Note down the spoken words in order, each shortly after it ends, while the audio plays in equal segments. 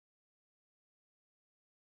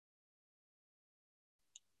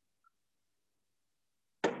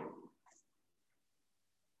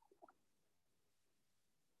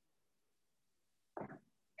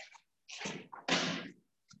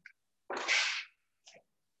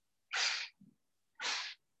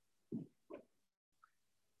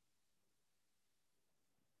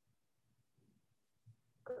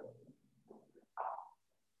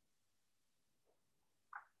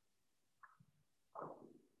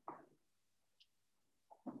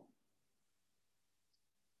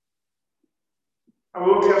I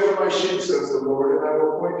will look after my sheep, says the Lord, and I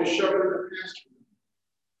will appoint a shepherd to pasture them.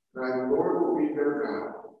 And I, the Lord, will be their God.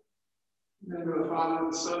 In the name of the Father,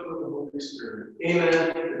 and the Son, and of the Holy Spirit. Amen.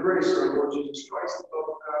 The grace of our Lord Jesus Christ, the love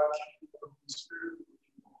of God, and the Holy Spirit.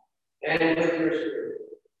 And with your spirit.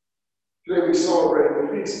 Today we celebrate the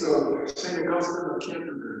feast of St. Augustine of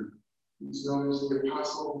Canterbury. He's known as the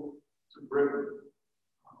Apostle to Britain.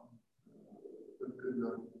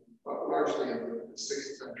 Largely in the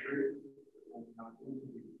 6th century, in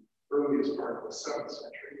the earliest part of the 7th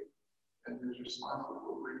century, and is responsible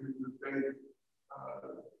for bringing the faith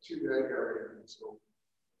to that area. And so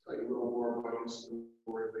I'll tell you a little more about his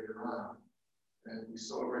story later on. And we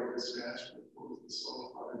celebrate this Mass with the soul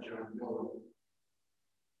of Father John Miller.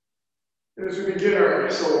 And as we begin our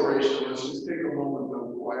celebration, let's just take a moment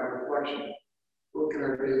of quiet reflection. Look at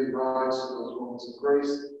our daily lives for those moments of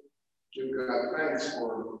grace. Give God thanks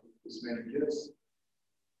for his many gifts.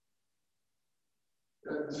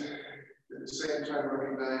 And at the same time,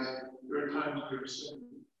 recognize there are times we are sinning.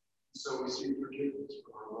 So we seek forgiveness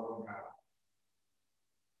from our loving God.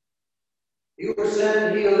 You were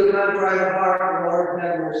sent to heal the contrite of heart, Lord,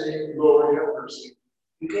 have mercy. Lord, have mercy.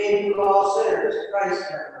 You came to call sinners, Christ,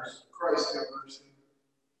 have mercy. Christ, have mercy.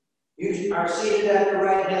 You are seated at the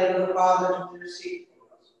right hand of the Father to intercede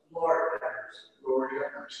for us. Lord, have mercy. Lord,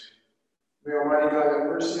 have mercy. May Almighty God have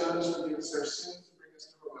mercy on us, forgive us our sins, and bring us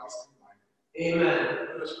to everlasting life. Amen.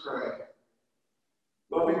 Let us pray.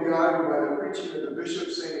 Loving God, who by the preaching of the Bishop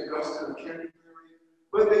St. Augustine of Canterbury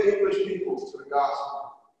led the English peoples to the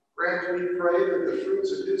gospel, grant, we pray, that the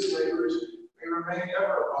fruits of his labors may remain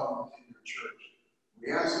ever abundant in your church.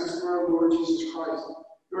 We ask this through our Lord Jesus Christ,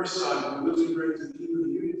 your Son, who lives and reigns with you in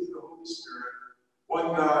the unity of the Holy Spirit, one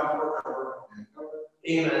God forever and ever.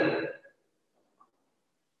 Amen.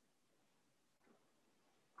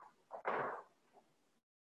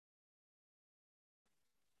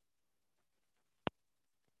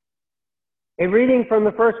 A reading from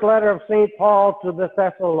the first letter of St. Paul to the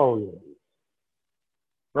Thessalonians.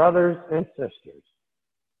 Brothers and sisters,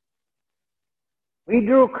 we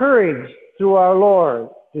drew courage through our Lord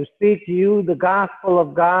to speak to you the gospel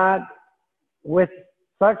of God with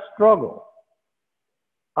such struggle.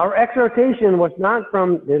 Our exhortation was not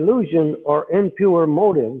from delusion or impure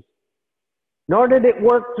motives, nor did it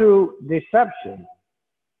work through deception,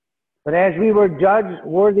 but as we were judged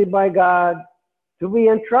worthy by God to be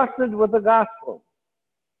entrusted with the gospel.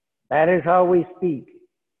 That is how we speak,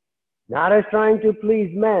 not as trying to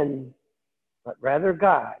please men, but rather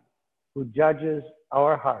God, who judges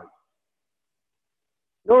our hearts.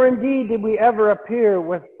 Nor indeed did we ever appear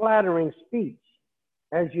with flattering speech,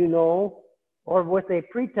 as you know, or with a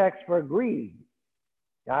pretext for greed.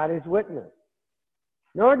 God is witness.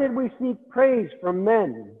 Nor did we seek praise from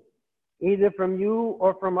men, either from you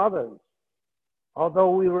or from others,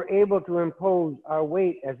 although we were able to impose our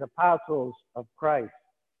weight as apostles of Christ.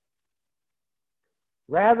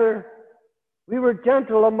 Rather, we were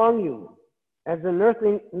gentle among you, as a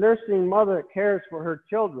nursing mother cares for her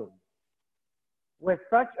children. With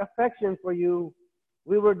such affection for you,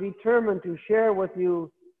 we were determined to share with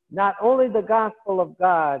you not only the gospel of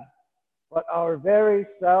God, but our very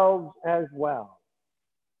selves as well.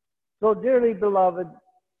 So dearly beloved,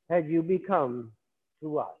 had you become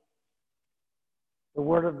to us. The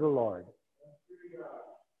word of the Lord.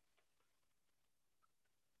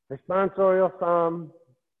 Responsorial Psalm.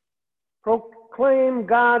 Proclaim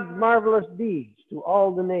God's marvelous deeds to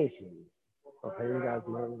all the nations. Proclaim God's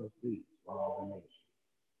marvelous deeds to all the nations.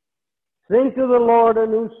 Sing to the Lord a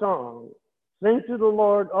new song. Sing to the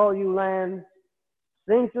Lord, all you lands.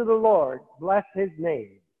 Sing to the Lord, bless his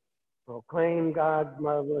name. Proclaim God's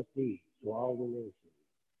marvelous deeds to all the nations.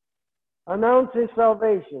 Announce his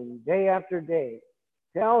salvation day after day.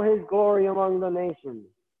 Tell his glory among the nations,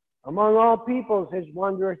 among all peoples his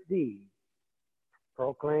wondrous deeds.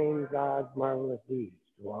 Proclaim God's marvelous deeds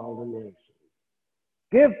to all the nations.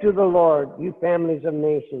 Give to the Lord, you families of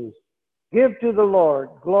nations. Give to the Lord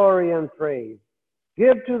glory and praise.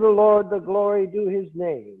 Give to the Lord the glory due his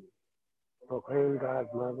name. Proclaim God's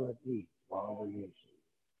marvelous deeds to all the nations.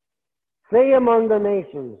 Say among the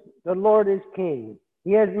nations, the Lord is king.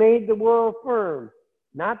 He has made the world firm,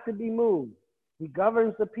 not to be moved. He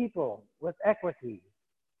governs the people with equity.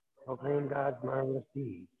 Proclaim God's marvelous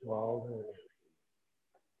deeds to all the nations.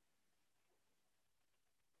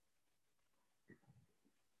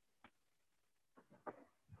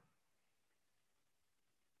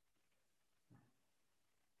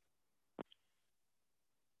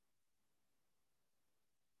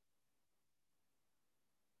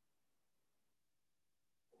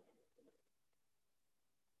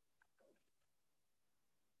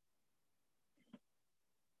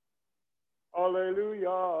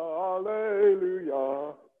 Alleluia,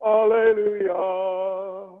 alleluia, alleluia.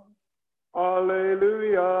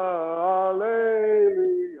 Alleluia,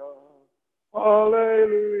 alleluia,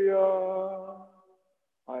 alleluia.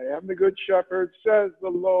 I am the good shepherd, says the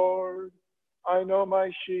Lord. I know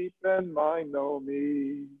my sheep and mine know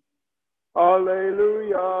me.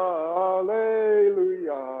 Alleluia,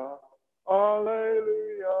 alleluia,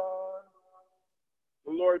 alleluia.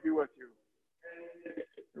 The Lord be with you.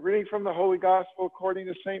 A reading from the Holy Gospel according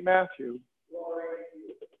to St. Matthew.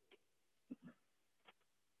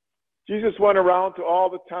 Jesus went around to all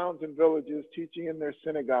the towns and villages, teaching in their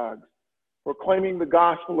synagogues, proclaiming the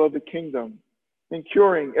gospel of the kingdom, and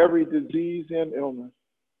curing every disease and illness.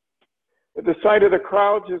 At the sight of the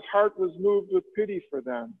crowds, his heart was moved with pity for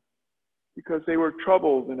them, because they were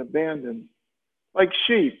troubled and abandoned, like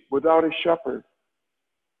sheep without a shepherd.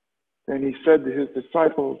 Then he said to his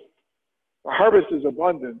disciples, "The harvest is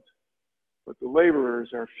abundant, but the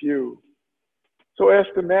laborers are few. So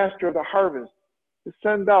ask the master of the harvest to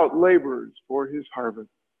send out laborers for his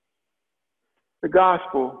harvest." The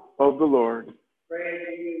gospel of the Lord. Praise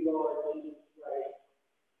to you, Lord Jesus Christ.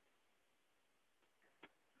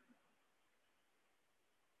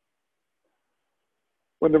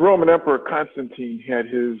 When the Roman Emperor Constantine had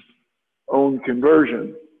his own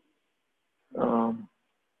conversion,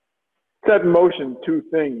 set in motion two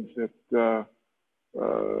things that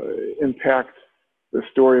impact the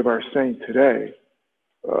story of our saint today.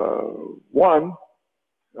 One,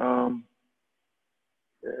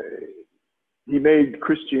 he made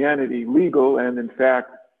Christianity legal, and in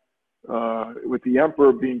fact, with the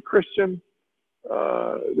emperor being Christian,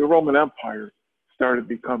 the Roman Empire started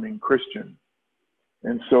becoming Christian.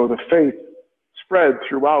 And so the faith spread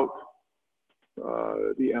throughout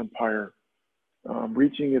the empire,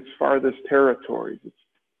 reaching its farthest territories. Its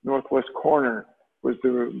northwest corner was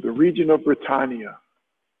the region of Britannia,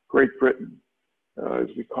 Great Britain, as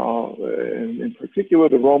we call, and in particular,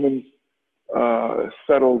 the Romans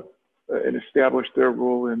settled and established their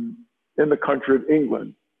rule in the country of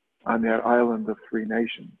England on that island of three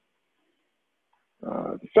nations.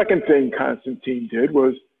 The second thing Constantine did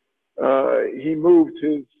was he moved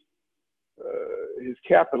his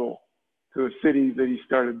capital to a city that he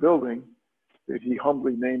started building that he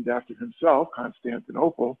humbly named after himself,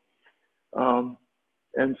 Constantinople.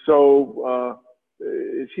 And so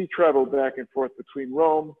as he traveled back and forth between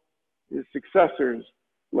Rome, his successors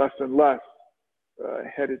less and less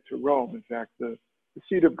headed to Rome. In fact, the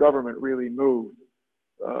seat of government really moved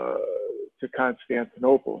to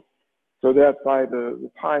Constantinople, so that by the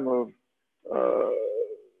time of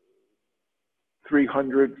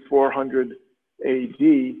 300, 400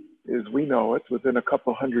 AD, as we know it, within a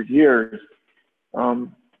couple hundred years,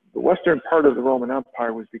 the western part of the Roman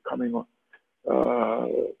Empire was becoming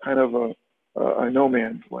kind of a no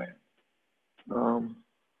man's land.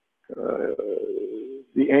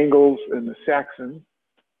 The Angles and the Saxons,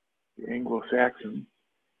 the Anglo-Saxons,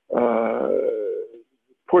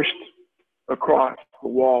 pushed across the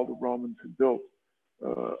wall the Romans had built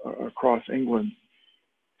across England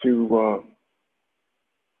to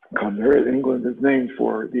come there. England is named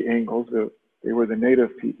for the Angles. They were the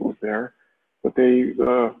native peoples there, but they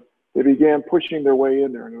began pushing their way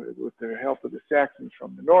in there, and with the help of the Saxons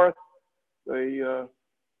from the north, they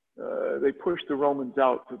pushed the Romans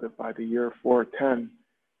out, so that by the year 410,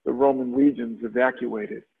 the Roman legions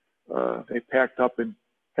evacuated. They packed up and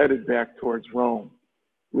headed back towards Rome,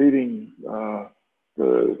 leaving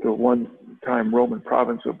the one-time Roman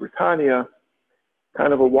province of Britannia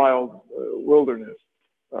kind of a wild wilderness.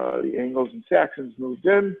 The Angles and Saxons moved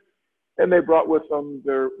in, and they brought with them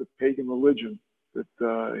the pagan religion that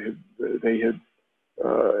they had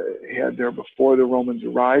had there before the Romans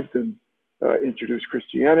arrived and introduced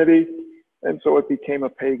Christianity, and so it became a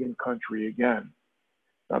pagan country again.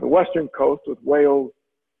 Now, the western coast with Wales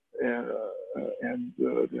and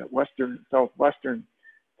the southwestern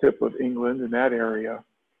tip of England in that area,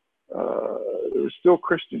 there were still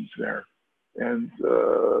Christians there, and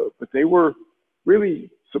but they were really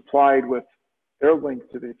supplied with their link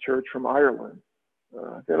to the church from Ireland,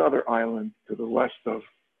 that other island to the west of,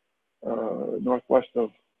 northwest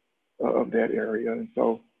of that area, and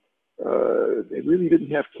so they really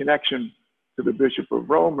didn't have connection to the Bishop of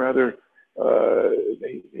Rome. Rather,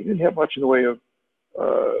 they didn't have much in the way of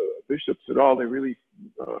bishops at all. They really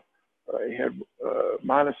had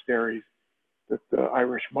monasteries that the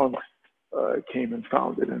Irish monks came and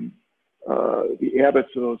founded, and the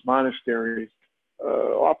abbots of those monasteries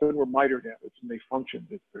often were mitred abbots, and they functioned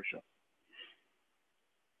as bishops.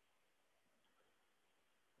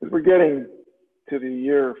 As we're getting to the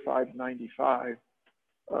year 595,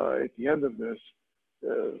 at the end of this,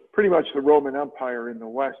 pretty much the Roman Empire in the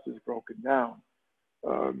West is broken down.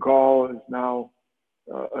 Gaul is now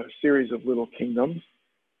a series of little kingdoms.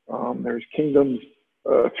 There's kingdoms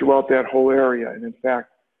throughout that whole area, and in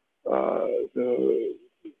fact,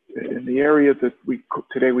 in the area that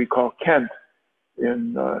today we call Kent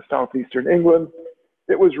in southeastern England,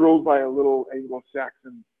 it was ruled by a little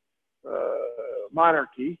Anglo-Saxon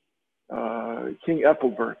monarchy, King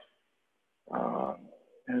Ethelbert.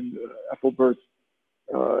 And Ethelbert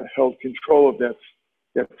held control of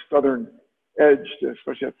that southern edge,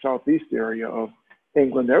 especially that southeast area of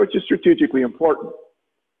England there, which is strategically important.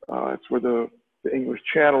 It's where the English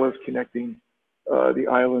Channel is connecting the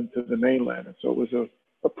island to the mainland. And so it was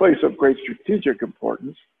a place of great strategic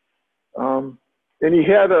importance. And he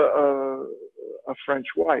had a French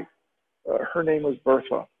wife. Her name was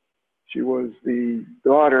Bertha. She was the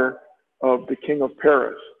daughter of the King of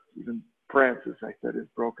Paris. Even France, as I said, is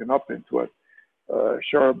broken up into it.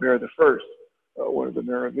 Charlemagne I, one of the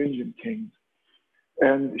Merovingian kings.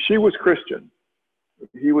 And she was Christian.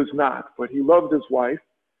 He was not, but he loved his wife,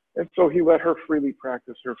 and so he let her freely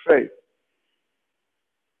practice her faith.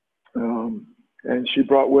 And she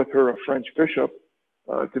brought with her a French bishop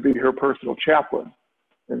to be her personal chaplain.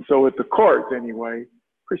 And so at the court, anyway,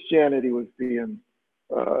 Christianity was being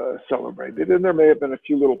celebrated. And there may have been a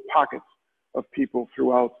few little pockets of people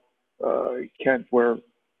throughout Kent where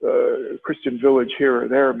a Christian village here or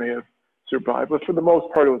there may have survived, but for the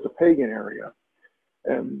most part, it was a pagan area.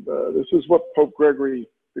 And this is what Pope Gregory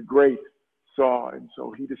the Great saw. And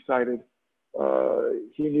so he decided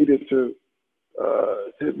he needed to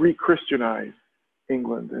re-Christianize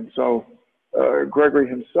England. And so Gregory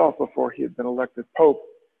himself, before he had been elected Pope,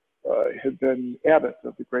 had been abbot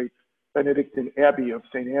of the great Benedictine Abbey of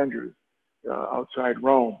St. Andrews outside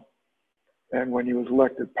Rome. And when he was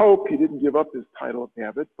elected Pope, he didn't give up his title of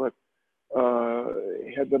abbot, but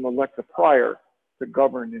had them elect a prior to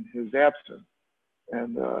govern in his absence.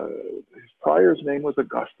 And his prior's name was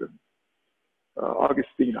Augustine,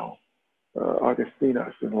 Augustino,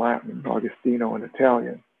 Augustinus in Latin, Augustino in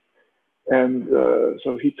Italian. And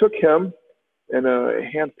so he took him and a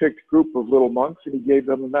hand-picked group of little monks, and he gave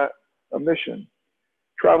them a mission: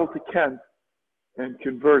 travel to Kent and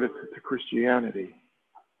convert it to Christianity.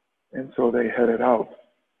 And so they headed out.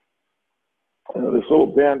 This little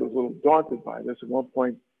band was a little daunted by this. At one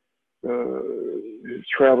point, his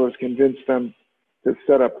travelers convinced them to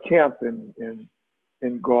set up camp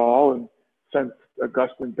in Gaul and sent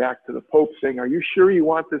Augustine back to the Pope saying, "Are you sure you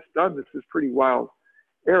want this done? This is a pretty wild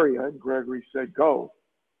area." And Gregory said, "Go.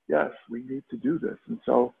 Yes, we need to do this." And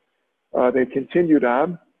so they continued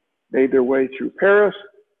on, made their way through Paris,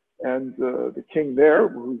 and the king there,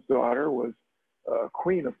 whose daughter was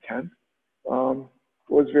Queen of Kent,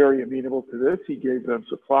 was very amenable to this. He gave them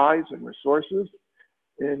supplies and resources,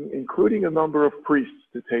 including a number of priests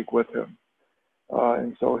to take with him.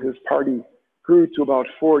 And so his party grew to about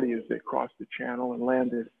 40 as they crossed the Channel and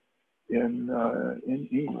landed in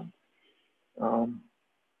England.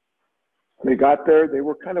 They got there, they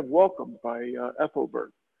were kind of welcomed by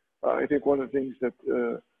Ethelbert. I think one of the things that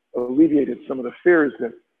alleviated some of the fears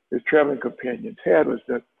that his traveling companions had was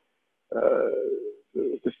that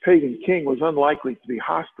this pagan king was unlikely to be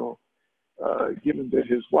hostile, given that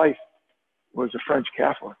his wife was a French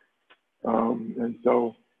Catholic. And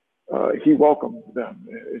so he welcomed them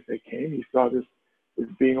as they came. He saw this as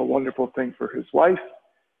being a wonderful thing for his wife.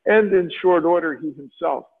 And in short order, he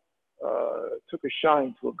himself took a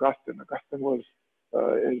shine to Augustine. Augustine was,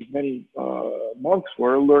 as many monks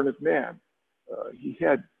were, a learned man. He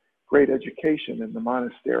had great education in the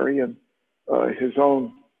monastery, and his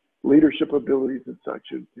own leadership abilities and such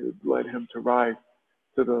had led him to rise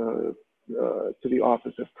to the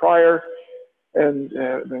office of prior, and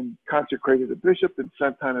then consecrated a bishop and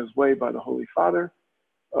sent on his way by the Holy Father.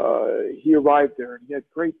 He arrived there, and he had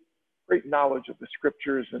great knowledge of the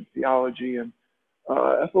scriptures and theology, and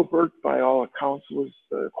Ethelbert, by all accounts, was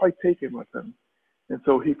quite taken with him. And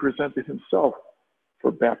so he presented himself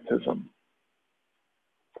for baptism.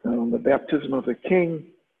 The baptism of the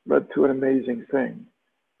king led to an amazing thing.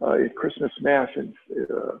 At Christmas Mass in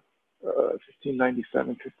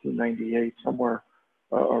 1597, 1598, somewhere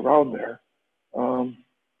around there,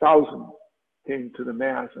 thousands came to the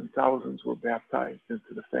Mass and thousands were baptized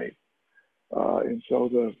into the faith. And so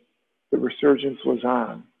the resurgence was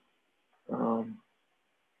on.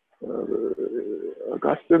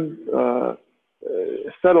 Augustine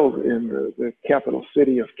settled in the capital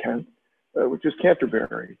city of Kent, which is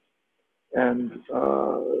Canterbury. And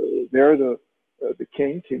there the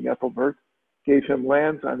king, King Ethelbert, gave him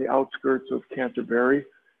lands on the outskirts of Canterbury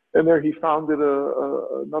And there he founded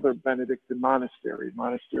another Benedictine monastery,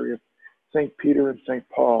 monastery of St. Peter and St.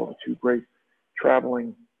 Paul, the two great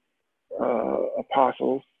traveling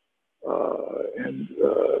apostles. And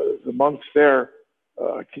the monks there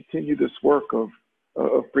continued this work of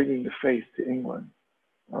bringing the faith to England.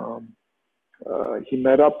 He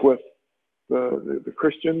met up with the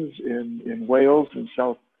Christians in Wales and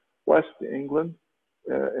southwest England,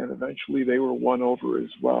 and eventually they were won over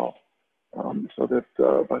as well. So that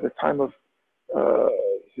by the time of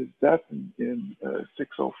his death in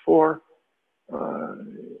 604,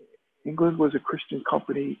 England was a Christian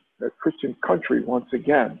country once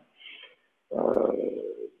again.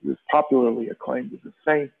 He was popularly acclaimed as a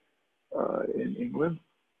saint in England,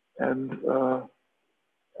 and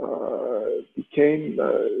became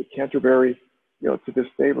Canterbury. To this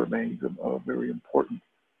day remains a very important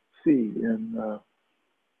see in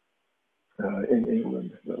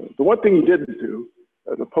England. The one thing he didn't do,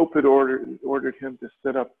 the Pope had ordered him to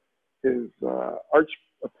set up his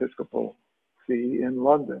archiepiscopal see in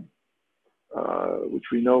London, which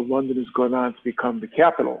we know London has gone on to become the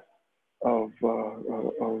capital of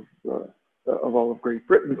all of Great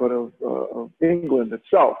Britain, but of England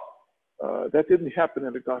itself. That didn't happen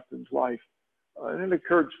in Augustine's life, and it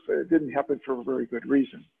didn't happen for a very good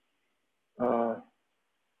reason.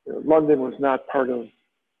 London was not part of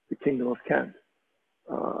the Kingdom of Kent,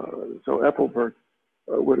 so Ethelbert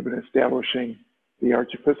would have been establishing the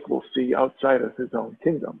archiepiscopal see outside of his own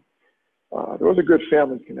kingdom. There was a good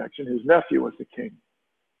family connection. His nephew was the king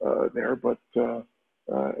there, but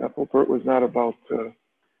Ethelbert was not about to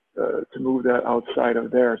move that outside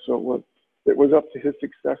of there. So it was up to his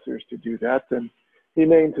successors to do that, and he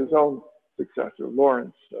named his own successor,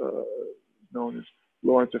 Lawrence, known as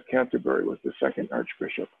Lawrence of Canterbury, was the second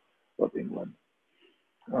Archbishop of England.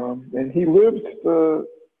 And he lived the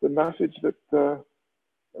message that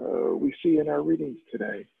we see in our readings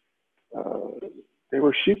today. They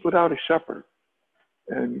were sheep without a shepherd,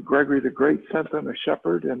 and Gregory the Great sent them a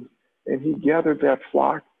shepherd, and he gathered that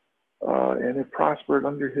flock, and it prospered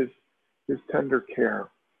under his tender care.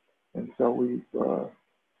 And so we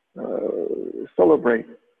celebrate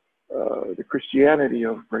the Christianity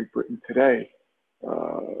of Great Britain today.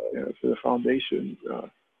 For the foundation,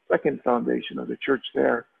 second foundation of the church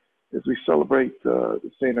there, as we celebrate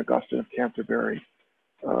St. Augustine of Canterbury,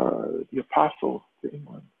 the apostle to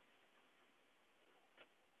England.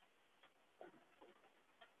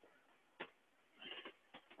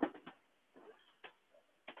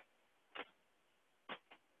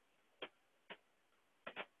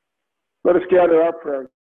 Let us gather our prayers.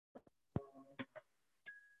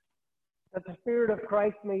 That the Spirit of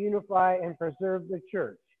Christ may unify and preserve the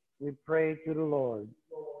church, we pray to the Lord.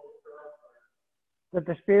 That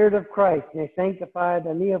the Spirit of Christ may sanctify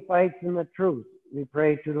the neophytes in the truth, we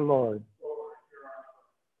pray to the Lord.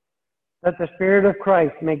 That the Spirit of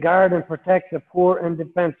Christ may guard and protect the poor and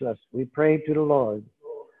defenseless, we pray to the Lord.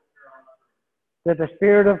 That the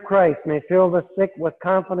Spirit of Christ may fill the sick with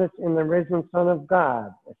confidence in the risen Son of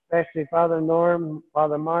God, especially Father Norm,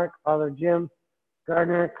 Father Mark, Father Jim,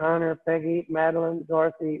 Gardner, Connor, Peggy, Madeline,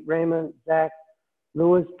 Dorothy, Raymond, Zach,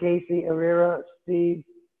 Louis, Casey, Arira, Steve,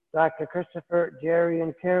 Dr. Christopher, Jerry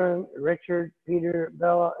and Karen, Richard, Peter,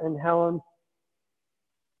 Bella, and Helen.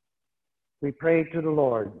 We pray to the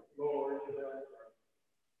Lord.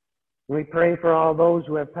 We pray for all those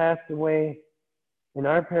who have passed away in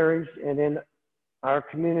our parish and in our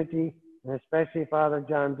community, and especially Father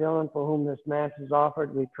John Dillon, for whom this Mass is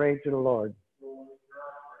offered. We pray to the Lord.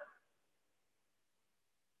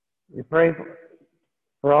 We pray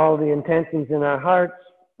for all the intentions in our hearts,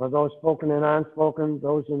 for those spoken and unspoken,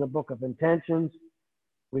 those in the book of intentions.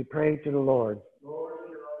 We pray to the Lord.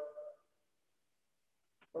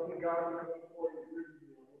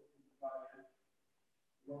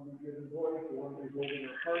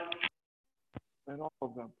 And all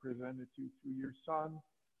of them presented to you through your Son,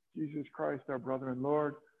 Jesus Christ, our brother and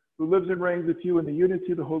Lord, who lives and reigns with you in the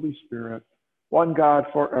unity of the Holy Spirit, one God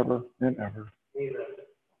forever and ever. Amen.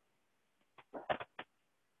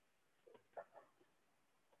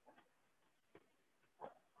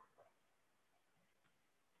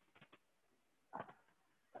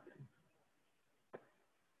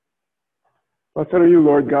 Blessed are you,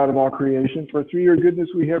 Lord God of all creation, for through your goodness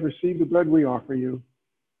we have received the bread we offer you.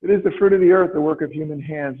 It is the fruit of the earth, the work of human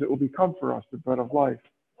hands, that will become for us the bread of life.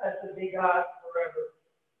 Blessed be God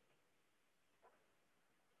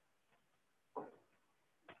forever.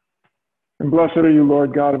 And blessed are you,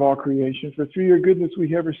 Lord God of all creation, for through your goodness we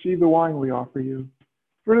have received the wine we offer you.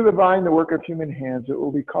 Fruit of the vine, the work of human hands, that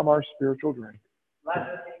will become our spiritual drink.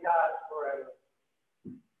 Blessed be God forever.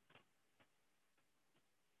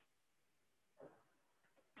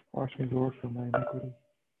 Wash me, Lord, from my iniquity.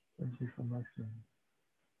 Cleanse me from my sin.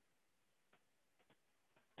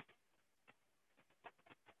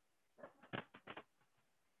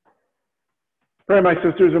 Pray, my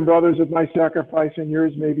sisters and brothers, that my sacrifice and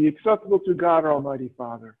yours may be acceptable to God, our Almighty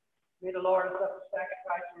Father. May the Lord accept the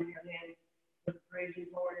sacrifice from your hand for the praise and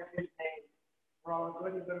glory of his name, for all the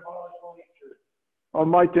good and good of all his holy church.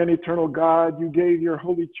 Almighty and eternal God, you gave your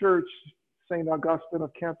holy church St. Augustine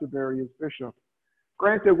of Canterbury as bishop.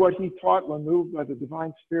 Grant that what he taught when moved by the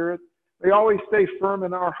divine Spirit may always stay firm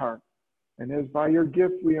in our heart. And as by your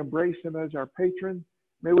gift we embrace him as our patron,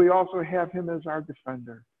 may we also have him as our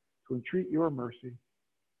defender, to entreat your mercy.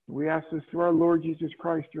 And we ask this through our Lord Jesus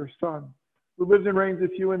Christ, your Son, who lives and reigns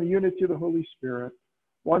with you in the unity of the Holy Spirit,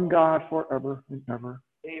 one God forever and ever.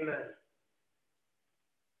 Amen.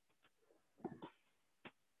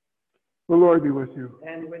 The Lord be with you.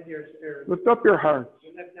 And with your spirit. Lift up your hearts.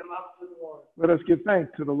 We lift them up to the Lord. Let us give thanks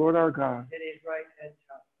to the Lord our God. It is right and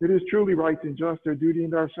just. It is truly right and just, our duty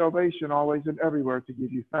and our salvation, always and everywhere to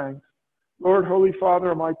give you thanks. Lord, Holy Father,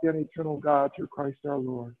 Almighty and eternal God, through Christ our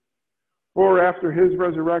Lord. For after his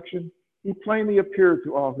resurrection, he plainly appeared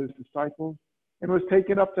to all his disciples and was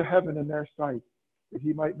taken up to heaven in their sight, that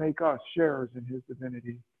he might make us sharers in his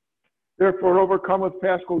divinity. Therefore, overcome with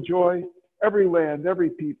paschal joy, every land, every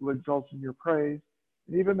people exults in your praise,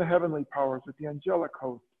 and even the heavenly powers with the angelic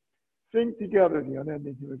host sing together the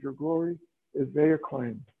unending hymn of your glory as they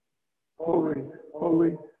acclaim. Holy,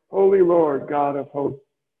 holy, holy Lord, God of hosts,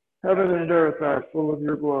 heaven and earth are full of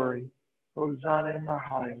your glory. Hosanna in the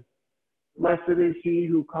highest. Blessed is he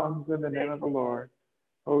who comes in the name of the Lord.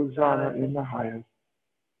 Hosanna in the highest.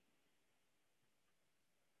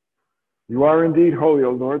 You are indeed holy,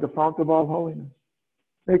 O Lord, the fount of all holiness.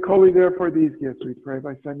 Make holy, therefore, these gifts, we pray,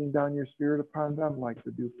 by sending down your Spirit upon them like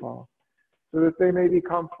the dewfall, so that they may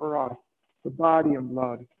become for us the body and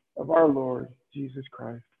blood of our Lord Jesus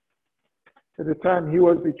Christ. At the time he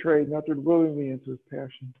was betrayed and entered willingly into his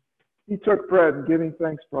passion, he took bread and giving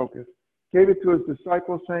thanks broke it, gave it to his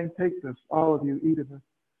disciples, saying, "Take this, all of you, eat of it.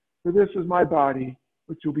 For this is my body,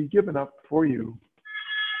 which will be given up for you."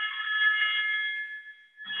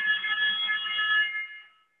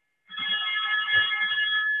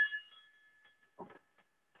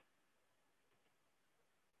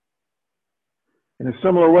 In a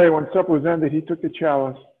similar way, when supper was ended, he took the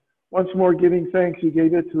chalice. Once more giving thanks, he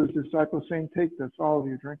gave it to his disciples, saying, "Take this, all of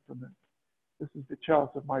you, drink from it. This is the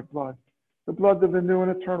chalice of my blood, the blood of the new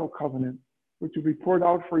and eternal covenant, which will be poured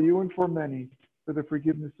out for you and for many for the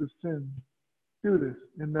forgiveness of sins. Do this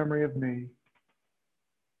in memory of me."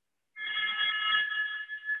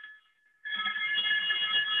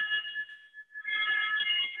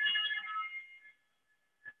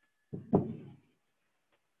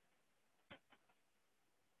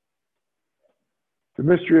 The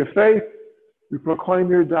mystery of faith, we proclaim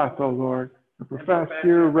your death, O Lord, and profess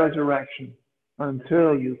your resurrection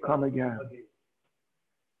until you come again.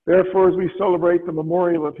 Therefore, as we celebrate the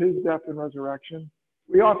memorial of his death and resurrection,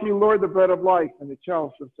 we offer you, Lord, the bread of life and the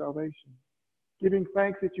chalice of salvation, giving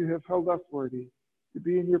thanks that you have held us worthy to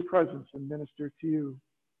be in your presence and minister to you.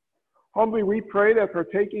 Humbly we pray that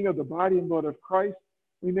partaking of the body and blood of Christ,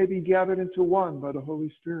 we may be gathered into one by the Holy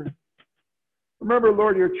Spirit. Remember,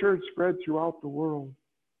 Lord, your church spread throughout the world.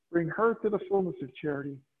 Bring her to the fullness of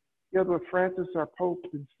charity, together with Francis, our Pope,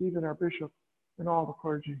 and Stephen, our Bishop, and all the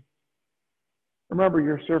clergy. Remember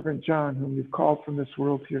your servant John, whom you've called from this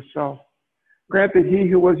world to yourself. Grant that he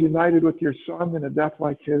who was united with your Son in a death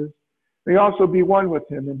like his may also be one with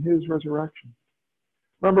him in his resurrection.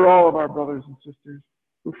 Remember all of our brothers and sisters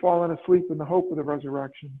who've fallen asleep in the hope of the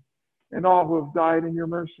resurrection, and all who have died in your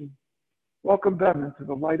mercy. Welcome them into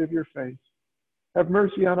the light of your face. Have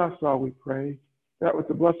mercy on us all, we pray, that with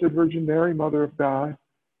the Blessed Virgin Mary, Mother of God,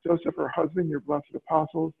 Joseph, her husband, your blessed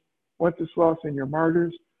apostles, Wenceslaus and your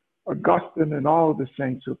martyrs, Augustine and all of the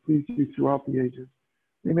saints who pleased you throughout the ages,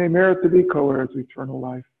 we may merit to be co-heirs of eternal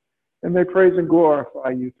life, and may praise and glorify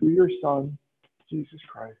you through your Son, Jesus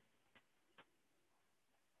Christ.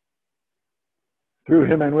 Through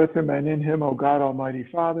him and with him and in him, O God, Almighty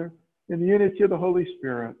Father, in the unity of the Holy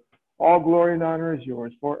Spirit, all glory and honor is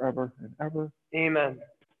yours forever and ever. Amen.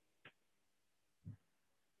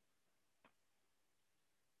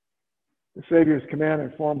 The Savior's command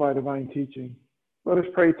informed by divine teaching. Let us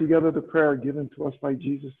pray together the prayer given to us by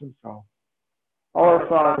Jesus himself. Our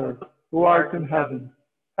Father, who art in heaven,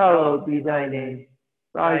 hallowed be thy name.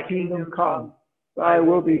 Thy kingdom come, thy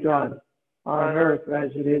will be done, on earth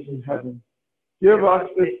as it is in heaven. Give us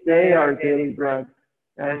this day our daily bread,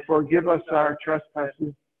 and forgive us our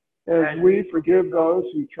trespasses, as we forgive those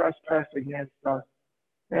who trespass against us.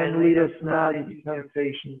 And lead us not into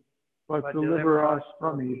temptation, but deliver us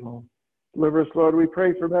from evil. Deliver us, Lord, we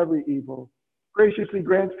pray, from every evil. Graciously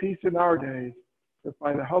grant peace in our days, that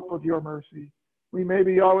by the help of your mercy, we may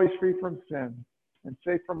be always free from sin and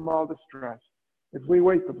safe from all distress, as we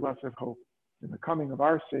wait the blessed hope in the coming of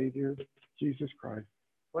our Savior, Jesus Christ.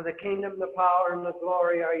 For the kingdom, the power, and the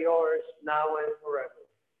glory are yours, now and forever.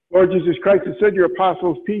 Lord Jesus Christ, you said to your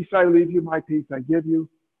apostles, peace I leave you, my peace I give you.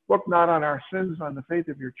 Look not on our sins, on the faith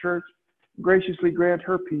of your church. Graciously grant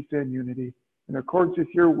her peace and unity in accordance with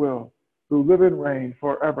your will, who live and reign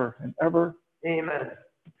forever and ever. Amen.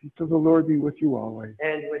 The peace of the Lord be with you always.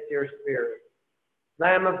 And with your spirit.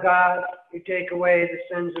 Lamb of God, you take away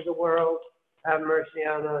the sins of the world, have mercy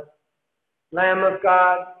on us. Lamb of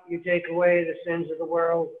God, you take away the sins of the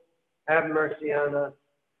world, have mercy on us.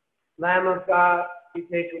 Lamb of God, you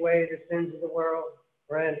take away the sins of the world,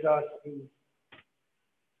 grant us peace.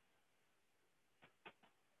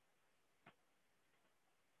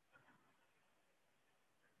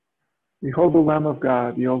 Behold the Lamb of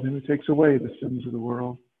God, the old hymn who takes away the sins of the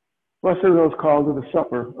world. Blessed are those called to the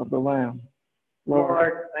supper of the Lamb.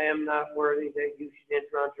 Lord, I am not worthy that you should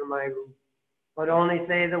enter under my roof, but only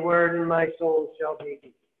say the word and my soul shall be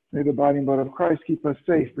healed. May the body and blood of Christ keep us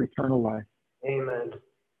safe for eternal life. Amen.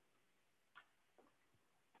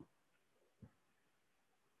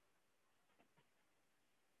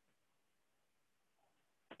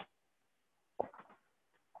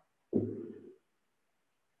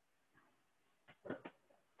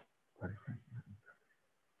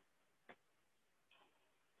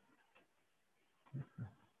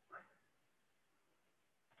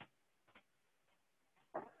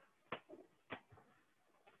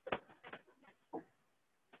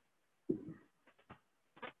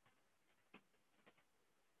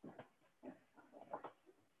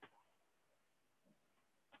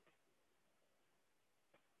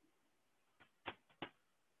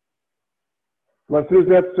 Blessed is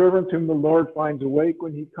that servant whom the Lord finds awake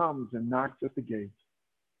when he comes and knocks at the gates.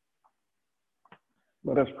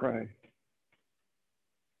 Let us pray.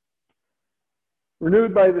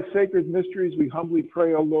 Renewed by the sacred mysteries, we humbly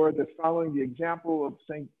pray, O Lord, that following the example of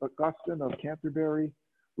St. Augustine of Canterbury,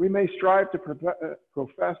 we may strive to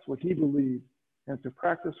profess what he believed and to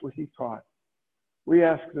practice what he taught. We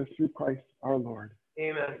ask this through Christ our Lord.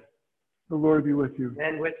 Amen. The Lord be with you.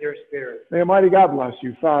 And with your spirit. May Almighty God bless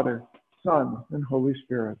you, Father, Son, and Holy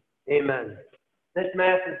Spirit. Amen. This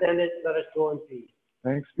Mass is ended. Let us go in peace.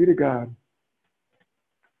 Thanks be to God.